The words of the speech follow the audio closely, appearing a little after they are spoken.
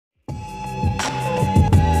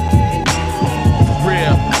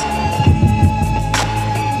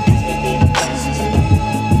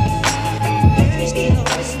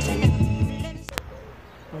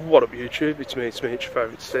What up YouTube, it's me, your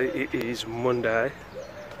favourite today. It is Monday,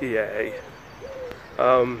 yay.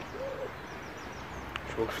 Just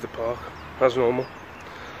walking through the park, as normal.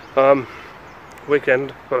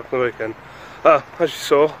 Weekend, got up on the weekend. As you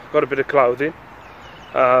saw, got a bit of clothing.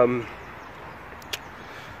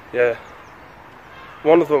 Yeah.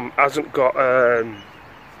 One of them hasn't got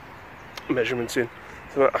measurements in,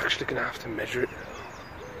 so I'm actually going to have to measure it.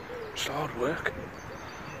 It's hard work.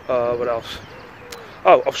 What else?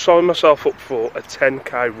 Oh, I've signed myself up for a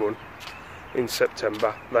 10k run in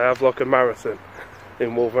September. They have like a marathon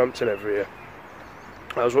in Wolverhampton every year.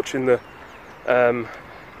 I was watching the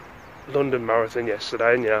London Marathon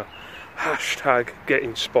yesterday, and yeah, hashtag get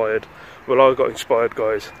inspired. Well, I got inspired,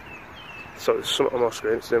 guys. So there's something on my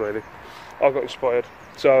screen, it's there maybe. I got inspired.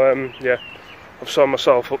 So yeah, I've signed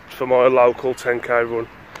myself up for my local 10k run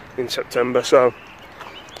in September. So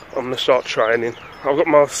I'm going to start training. I've got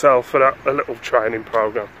myself a little training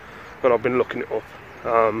program, and I've been looking it up.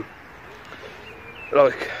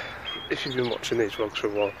 Like, if you've been watching these vlogs for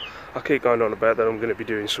a while, I keep going on about that I'm going to be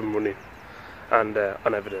doing some running, and I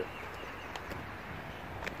never do.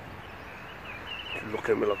 You're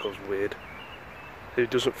looking at me like I was weird. Who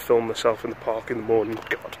doesn't film myself in the park in the morning?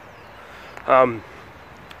 God.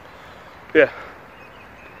 Yeah.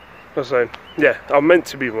 I was saying, yeah, I'm meant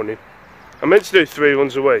to be running. I'm meant to do 3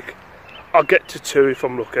 runs a week. I'll get to 2 if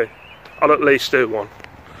I'm lucky. I'll at least do 1.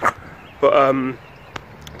 But don't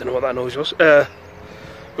know what that noise was.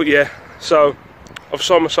 But yeah, so I've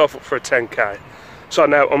signed myself up for a 10k. So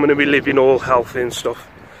now I'm going to be living all healthy and stuff.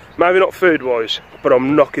 Maybe not food wise, but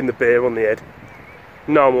I'm knocking the beer on the head.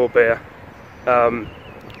 No more beer. And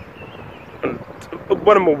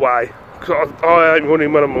when I'm away, because I ain't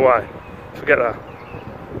running when I'm away. Forget that.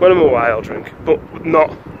 When I'm away I'll drink, but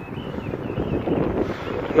not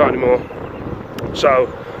anymore. So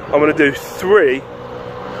I'm going to do 3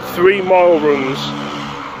 mile runs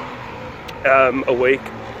a week,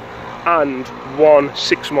 and 1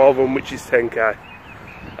 6-mile run, which is 10k,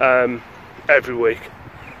 every week.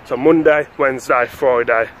 So Monday, Wednesday,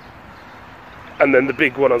 Friday, and then the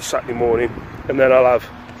big one on Saturday morning, and then I'll have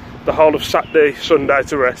the whole of Saturday, Sunday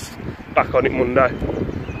to rest, back on it Monday.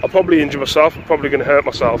 I'll probably injure myself, I'm probably going to hurt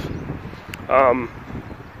myself. I'm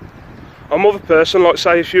more of a person, like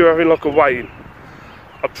say if you're having like a weigh-in,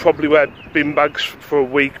 I'd probably wear bin bags for a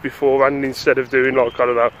week beforehand instead of doing like, I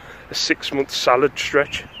don't know, a 6-month salad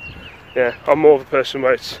stretch. Yeah, I'm more of a person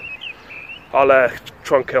where I'll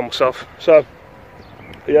try and kill myself. So,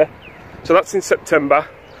 yeah, so that's in September.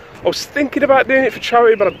 I was thinking about doing it for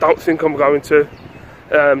charity, but I don't think I'm going to.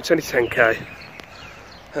 It's only 10k.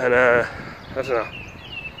 And I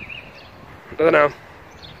don't know.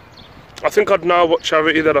 I think I'd know what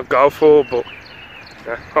charity that I'd go for, but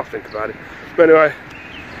yeah, I'll think about it. But anyway,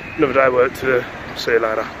 another day of work to do. See you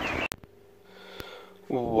later.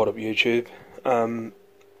 What up YouTube?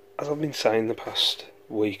 As I've been saying the past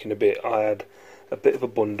week and a bit, I had a bit of a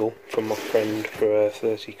bundle from my friend for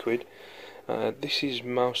 30 quid. This is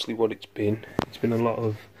mostly what it's been. It's been a lot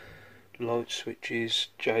of light switches,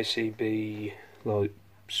 JCB, like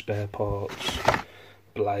spare parts,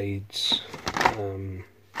 blades,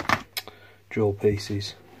 drill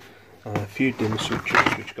pieces, a few dimmer switches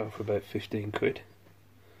which go for about 15 quid.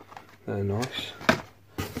 They're nice.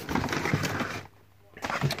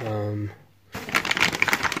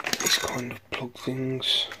 These kind of plug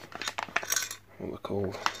things, what they're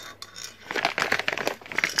called,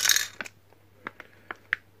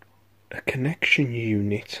 a connection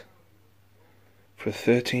unit for a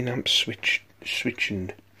 13 amp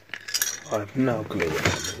switching. I have no clue what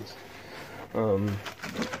that means.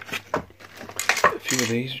 A few of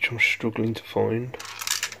these which I'm struggling to find,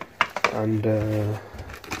 and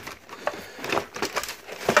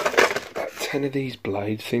about 10 of these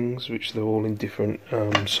blade things, which they're all in different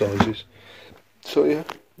sizes. So yeah,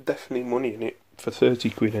 definitely money in it for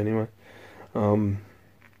 30 quid anyway. But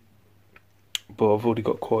I've already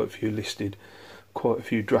got quite a few listed, quite a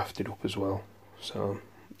few drafted up as well. So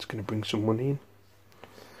it's going to bring some money in.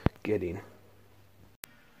 Get in.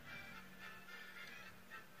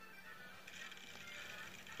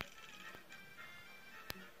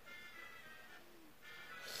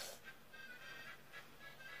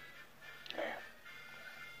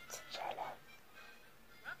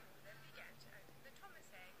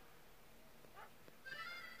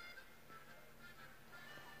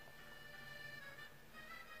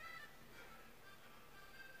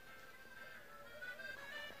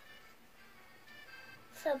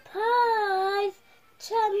 Surprise!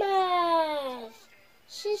 Thomas!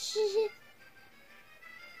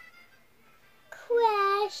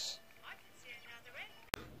 Crash!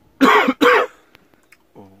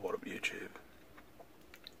 What up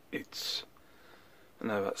And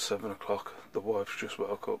now at 7 o'clock, the wife's just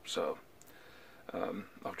woke up, so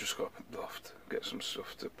I've just got up in the loft, get some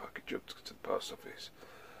stuff to package up to the post office.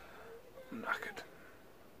 I'm knackered.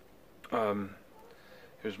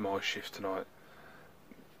 It was my shift tonight.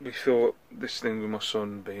 We thought this thing with my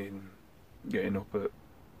son getting up at...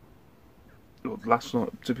 Well, last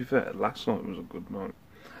night, to be fair, last night was a good night.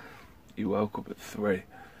 He woke up at 3.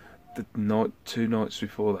 The 2 nights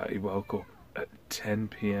before that, he woke up at 10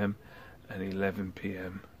 PM and 11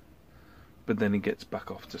 PM. But then he gets back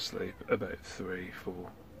off to sleep about 3, 4.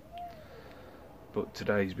 But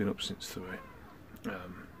today he's been up since 3.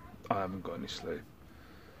 I haven't got any sleep.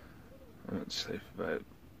 I went to sleep about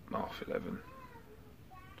 11:30.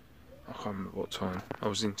 I can't remember what time. I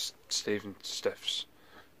was in Steve and Steph's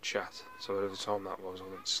chat, so whatever time that was, I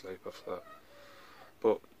went to sleep after that.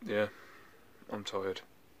 But yeah, I'm tired.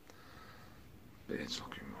 It's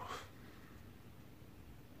looking rough.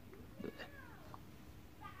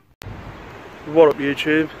 What up,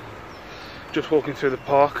 YouTube? Just walking through the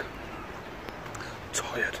park.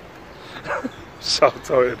 Tired. So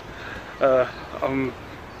tired. I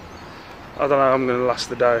don't know how I'm going to last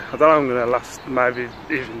the day. I don't know how I'm going to last maybe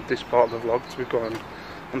even this part of the vlog, to be quite honest.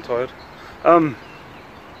 I'm tired.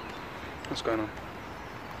 What's going on?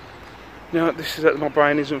 You know, this is that my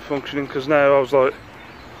brain isn't functioning, because now I was like,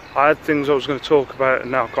 I had things I was going to talk about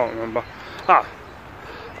and now I can't remember. I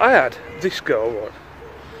had this girl, right,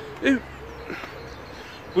 who,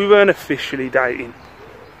 we weren't officially dating.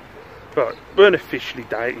 Right, we weren't officially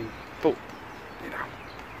dating, but,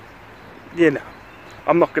 you know,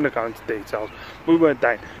 I'm not going to go into details. We weren't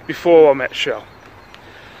dating before I met Shell.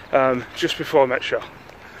 Just before I met Shell.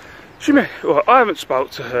 Well, I haven't spoke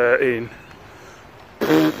to her in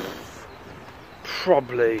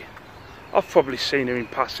I've probably seen her in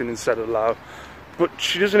passing and said hello, but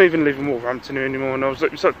she doesn't even live in Wolverhampton anymore, and I was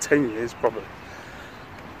like, it's like 10 years probably.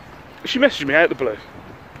 She messaged me out of the blue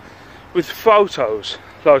with photos,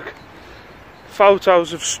 like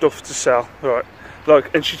photos of stuff to sell, right?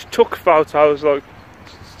 Like, and she took photos, like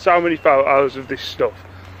so many photos of this stuff,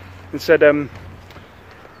 and said,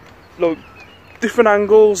 like, different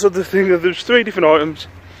angles of the thing. There's 3 different items,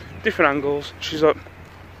 different angles. She's like,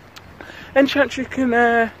 any chance you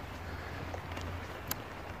can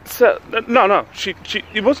so, no,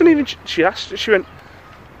 it wasn't even, she asked, she went,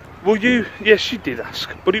 will you, yes, she did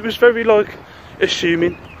ask, but it was very like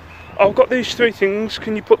assuming, I've got these 3 things,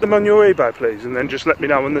 can you put them on your eBay please, and then just let me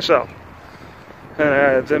know when they sell,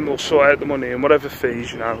 and then we'll sort out the money and whatever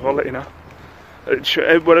fees, you know, I'll let you know,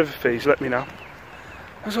 whatever fees, let me know.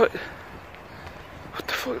 I was like, what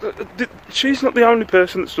the fuck, she's not the only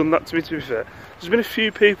person that's done that to me, to be fair. There's been a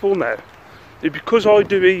few people now who, because I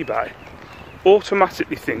do eBay,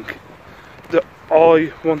 automatically think that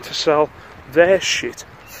I want to sell their shit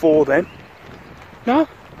for them. No,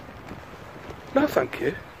 thank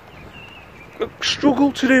you. I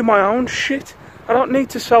struggle to do my own shit. I don't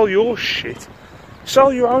need to sell your shit.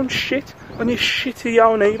 Sell your own shit on your shitty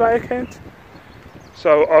own eBay account.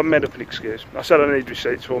 So I made up an excuse. I said I need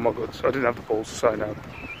receipts for all my goods. I didn't have the balls to say no.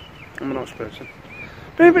 I'm a nice person.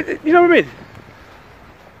 But you know what I mean?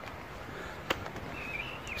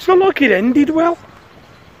 It's not like it ended well.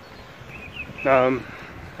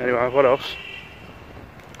 Anyway, what else?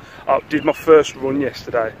 I did my first run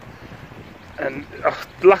yesterday, and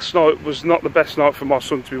last night was not the best night for my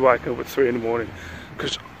son to be waking up at 3 in the morning,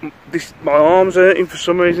 because my arms are hurting for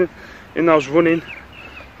some reason, and I was running,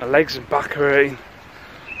 my legs and back are hurting.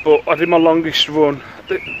 But I did my longest run.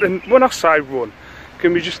 And when I say run,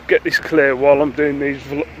 can we just get this clear while I'm doing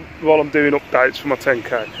updates for my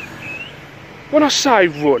 10k? When I say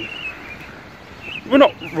run, we're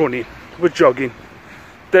not running, we're jogging,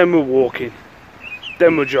 then we're walking,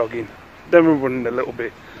 then we're jogging, then we're running a little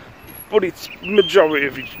bit, but it's majority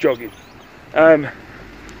of it's jogging. But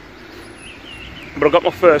I got my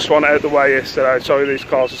first one out of the way yesterday. Sorry, these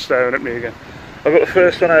cars are staring at me again. I got the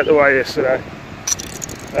first one out of the way yesterday.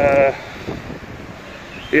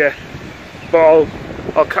 Yeah, but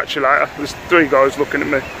I'll catch you later. There's 3 guys looking at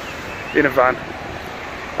me in a van.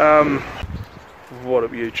 What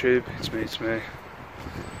up, YouTube? It's me. It's been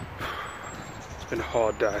a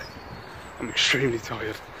hard day. I'm extremely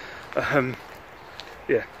tired.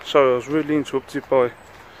 Yeah, so I was rudely interrupted by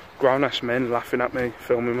grown-ass men laughing at me,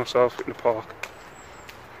 filming myself in the park.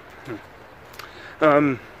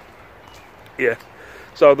 Yeah,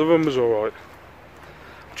 so the run was alright.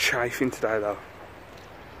 Chafing today though,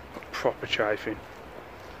 proper chafing.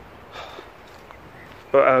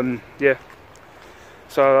 But yeah,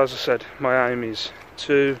 so as I said, my aim is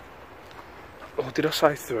 2, oh, did I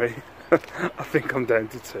say 3? I think I'm down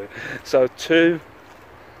to 2. So 2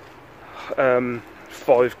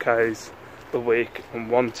 5Ks a week and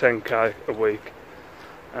 1 10K a week,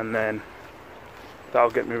 and then that'll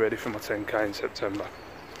get me ready for my 10K in September.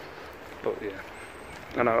 But yeah,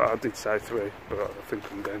 and I did say 3, but I think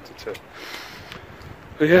I'm going to 2.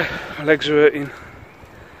 But yeah, my legs are hurting,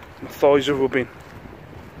 my thighs are rubbing,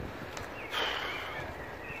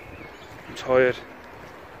 I'm tired.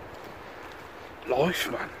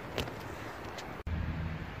 Life, man.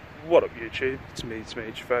 What up, YouTube? It's me, your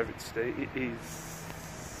favourite Steve. It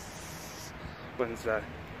is Wednesday.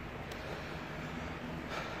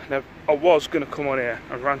 Now, I was going to come on here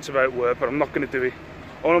and rant about work, but I'm not going to do it.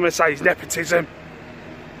 All I'm going to say is nepotism.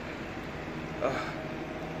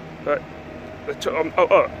 But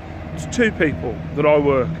it's 2 people that I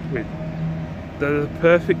work with. They're the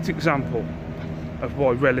perfect example of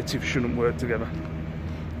why relatives shouldn't work together.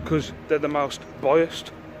 Because they're the most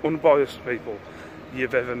biased, unbiased people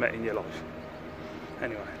you've ever met in your life.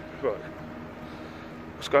 Anyway, right.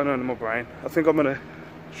 What's going on in my brain? I think I'm going to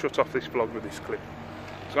shut off this vlog with this clip.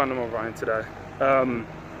 What's going on in my brain today?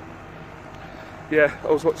 Yeah, I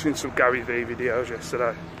was watching some Gary Vee videos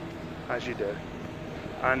yesterday, as you do.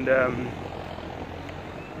 And I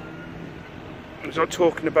was like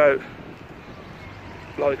talking about,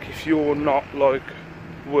 like, if you're not like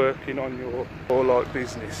working on your like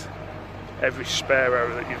business, every spare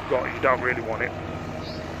hour that you've got, you don't really want it.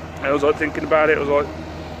 And I was like thinking about it. I was like,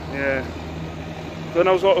 yeah. Then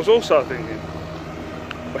I was also thinking,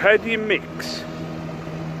 well, how do you mix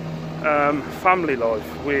family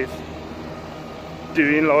life with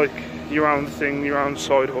doing like your own thing, your own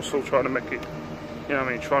side hustle, trying to make it, you know what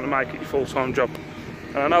I mean, trying to make it your full-time job?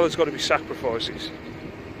 And I know there's got to be sacrifices,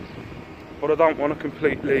 but I don't want to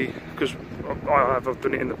completely, because I've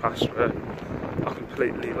done it in the past where I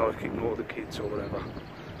completely like ignore the kids or whatever.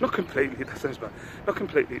 Not completely, that sounds bad. Not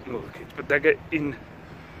completely ignore the kids, but they get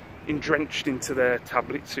drenched into their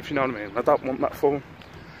tablets, if you know what I mean. I don't want that for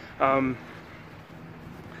them.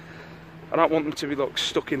 I don't want them to be like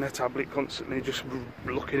stuck in their tablet constantly, just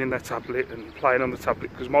looking in their tablet and playing on the tablet,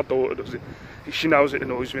 because my daughter does it. She knows it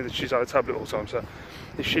annoys me that she's on a tablet all the time, so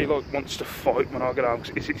if she like wants to fight when I get home,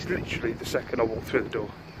 it's literally the second I walk through the door.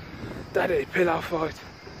 Daddy, pillow fight.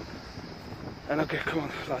 And I go, come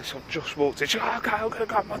on, like, so I've just walked in. She goes, oh, okay, I'm going to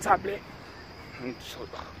grab my tablet. And she's like,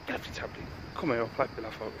 oh, get off your tablet. Come here, I'll play pillow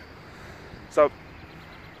fight with you. So,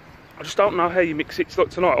 I just don't know how you mix it. So,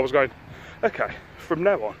 like, tonight I was going, okay, from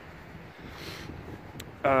now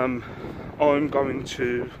on, I'm going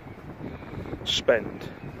to spend,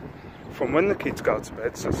 from when the kids go to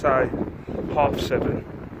bed, so say 7:30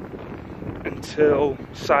 until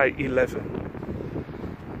say 11,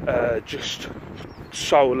 just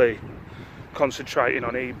solely concentrating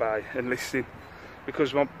on eBay and listing,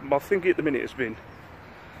 because my thing at the minute has been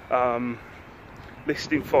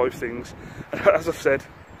listing 5 things. As I've said,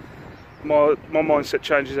 my mindset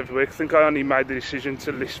changes every week. I think I only made the decision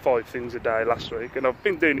to list 5 things a day last week, and I've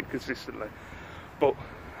been doing it consistently, but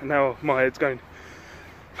now my head's going,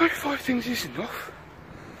 maybe 5 things is enough.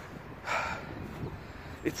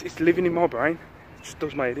 It's living in my brain. It just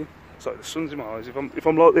does my head in. Sorry, the sun's in my eyes. If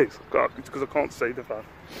I'm like this, it's because I can't see the fan.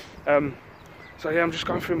 So yeah, I'm just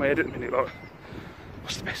going through my head at the minute, like,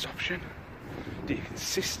 what's the best option? Do you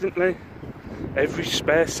consistently, every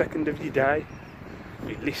spare second of your day,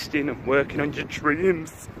 be listing and working on your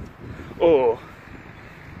dreams? Or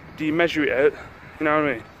do you measure it out, you know what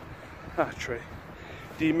I mean? Tree.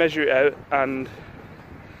 Do you measure it out and,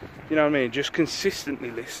 you know what I mean, just consistently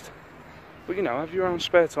list, but you know, have your own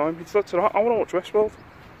spare time? It's like tonight, I want to watch Westworld.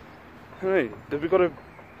 I mean, have we got an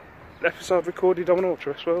episode recorded? I want to watch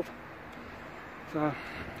Westworld. So, I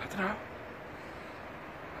don't know.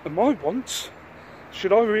 And my wants,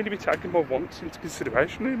 should I really be taking my wants into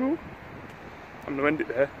consideration anymore? I'm going to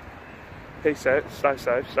end it there. Peace out, stay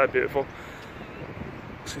safe, stay beautiful.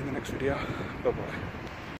 See you in the next video. Bye bye.